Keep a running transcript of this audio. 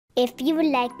If you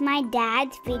like my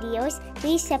dad's videos,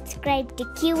 please subscribe to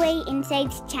QA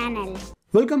Insights channel.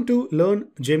 Welcome to Learn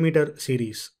JMeter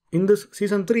series. In this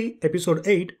season 3 episode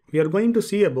 8, we are going to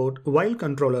see about while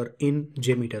controller in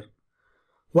JMeter.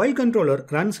 While controller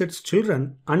runs its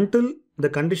children until the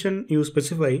condition you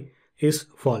specify is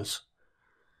false.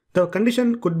 The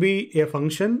condition could be a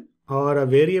function or a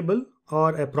variable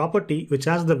or a property which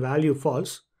has the value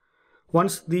false.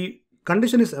 Once the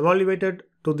condition is evaluated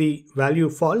to the value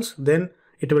false, then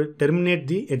it will terminate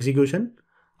the execution.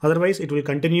 Otherwise, it will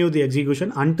continue the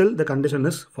execution until the condition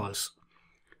is false.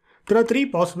 There are three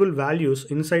possible values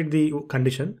inside the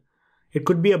condition. It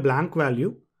could be a blank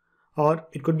value, or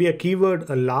it could be a keyword,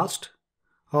 a last,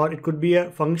 or it could be a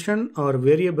function or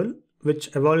variable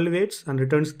which evaluates and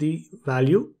returns the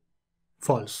value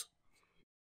false.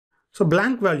 So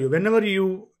blank value, whenever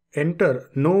you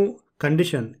enter no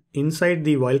condition inside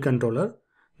the while controller,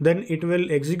 then it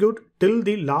will execute till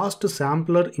the last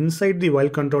sampler inside the while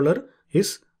controller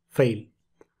is fail.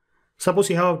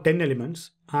 Suppose you have 10 elements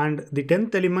and the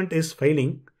 10th element is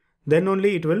failing, then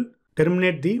only it will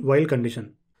terminate the while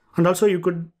condition. And also you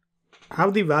could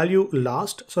have the value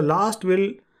last. So last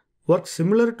will work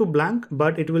similar to blank,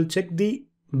 but it will check the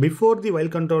before the while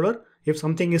controller. If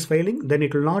something is failing, then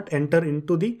it will not enter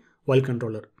into the while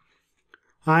controller.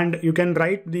 And you can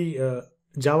write the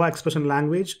Java expression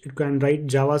language, you can write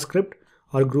JavaScript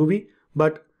or Groovy,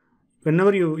 but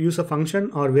whenever you use a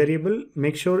function or variable,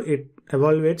 make sure it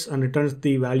evaluates and returns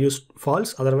the values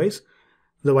false. Otherwise,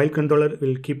 the while controller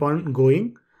will keep on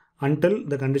going until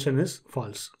the condition is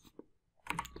false.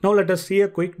 Now let us see a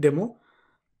quick demo,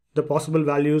 the possible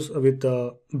values with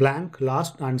blank,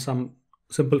 last, and some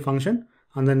simple function,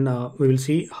 and then we will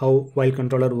see how while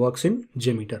controller works in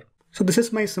JMeter. So this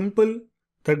is my simple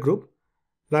thread group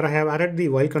where I have added the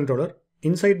while controller.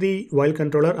 Inside the while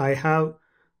controller, I have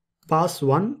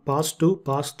pass1, pass2,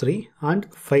 pass3,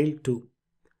 and fail2.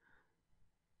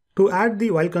 To add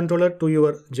the while controller to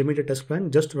your JMeter test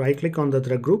plan, just right click on the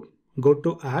thread group, go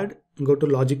to add, go to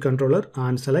logic controller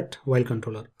and select while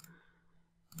controller.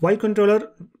 While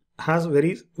controller has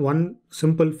one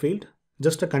simple field,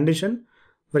 just a condition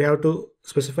where you have to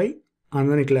specify,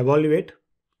 and then it will evaluate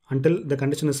until the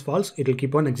condition is false. It will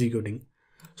keep on executing.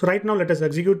 So right now let us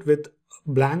execute with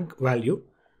blank value,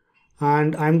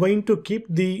 and I'm going to keep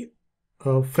the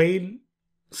fail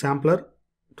sampler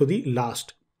to the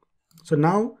last. So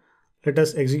now let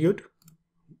us execute.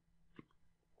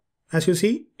 As you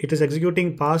see, it is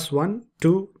executing pass 1,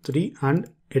 2, 3,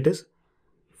 and it is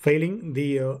failing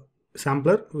the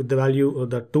sampler with the value of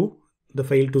the 2, the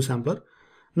fail 2 sampler.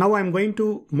 Now I'm going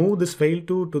to move this fail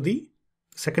 2 to the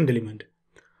second element.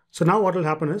 So now what will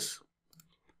happen is,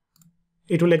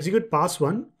 it will execute pass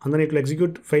 1, and then it will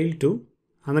execute fail 2,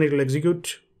 and then it will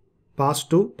execute pass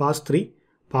 2, pass 3,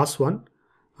 pass 1,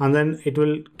 and then it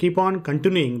will keep on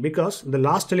continuing because the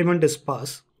last element is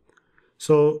pass.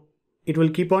 So it will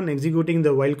keep on executing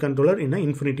the while controller in an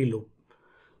infinity loop.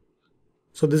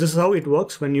 So this is how it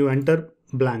works when you enter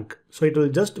blank. So it will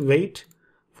just wait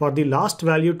for the last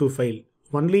value to fail.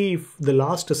 Only if the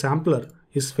last sampler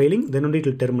is failing, then only it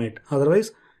will terminate.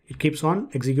 Otherwise, it keeps on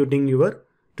executing your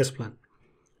test plan,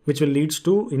 which will leads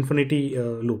to infinity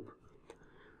loop.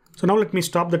 So now let me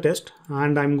stop the test,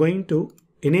 and I'm going to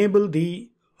enable the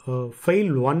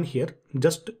fail 1 here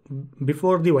just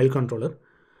before the while controller.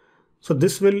 So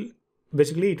this will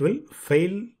basically, it will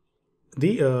fail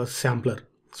the sampler.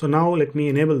 So now let me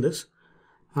enable this,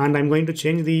 and I'm going to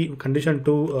change the condition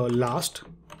to last,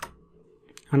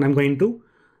 and I'm going to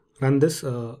run this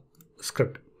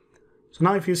script. So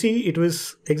now if you see, it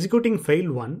was executing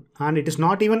fail 1, and it is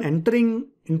not even entering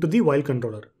into the while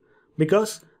controller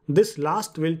because this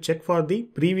last will check for the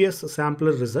previous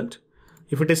sampler result.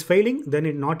 If it is failing, then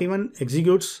it not even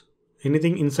executes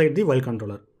anything inside the while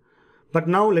controller. But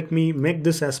now let me make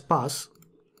this as pass,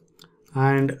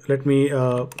 and let me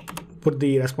put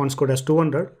the response code as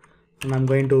 200, and I'm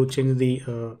going to change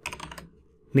the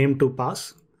name to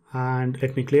pass, and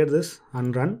let me clear this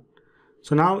and run.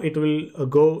 So now it will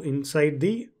go inside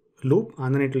the loop,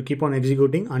 and then it will keep on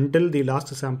executing until the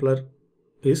last sampler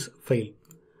is fail.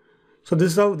 So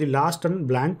this is how the last and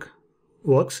blank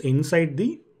works inside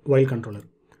the while controller.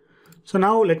 So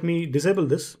now let me disable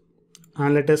this,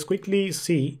 and let us quickly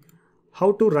see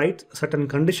how to write certain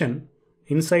condition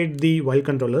inside the while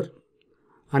controller,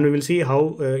 and we will see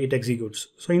how it executes.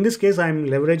 So in this case, I am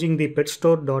leveraging the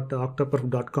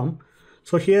petstore.octoperf.com.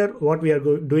 So here what we are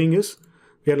doing is,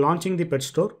 we are launching the pet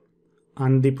store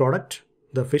and the product,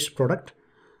 the fish product,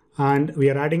 and we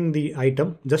are adding the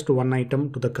item, just one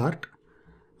item to the cart,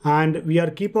 and we are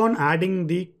keep on adding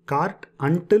the cart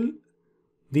until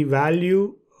the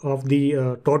value of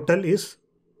the total is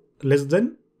less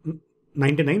than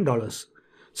 $99.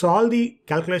 So all the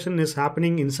calculation is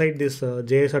happening inside this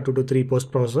JSR223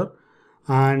 post processor,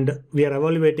 and we are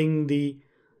evaluating the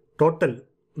total,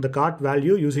 the cart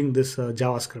value using this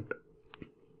JavaScript.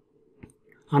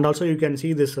 And also you can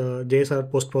see this JSR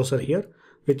post processor here,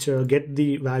 which get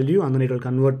the value and then it will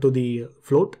convert to the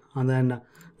float, and then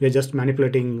we are just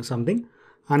manipulating something.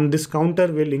 And this counter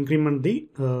will increment the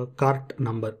cart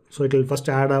number. So it will first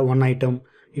add one item,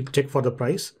 it will check for the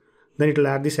price. Then it will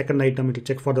add the second item, it will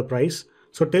check for the price.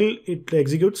 So till it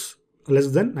executes less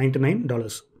than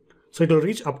 $99. So it will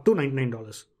reach up to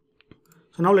 $99.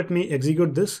 So now let me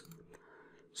execute this.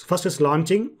 So first it's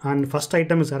launching and first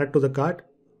item is added to the cart,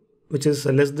 which is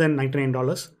less than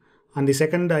 $99. And the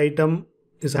second item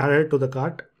is added to the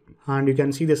cart. And you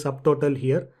can see the subtotal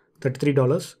here,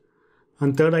 $33.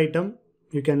 And third item,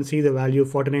 you can see the value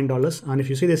 $49. And if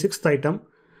you see the sixth item,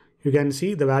 you can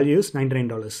see the value is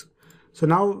 $99. So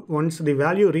now once the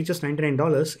value reaches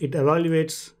 $99, it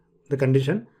evaluates the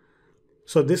condition.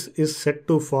 So this is set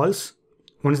to false.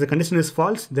 Once the condition is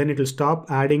false, then it will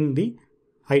stop adding the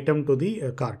item to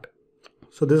the cart.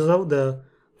 So this is how the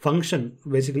function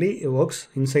basically works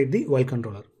inside the while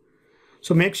controller.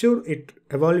 So make sure it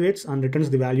evaluates and returns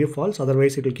the value false,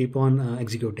 otherwise it will keep on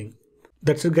executing.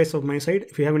 That's it guys from my side.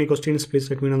 If you have any questions, please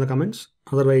let me know in the comments.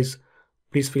 Otherwise,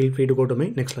 please feel free to go to my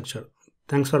next lecture.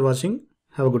 Thanks for watching.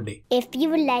 Have a good day. If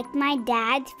you like my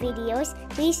dad's videos,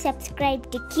 please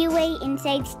subscribe to QA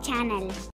Insights channel.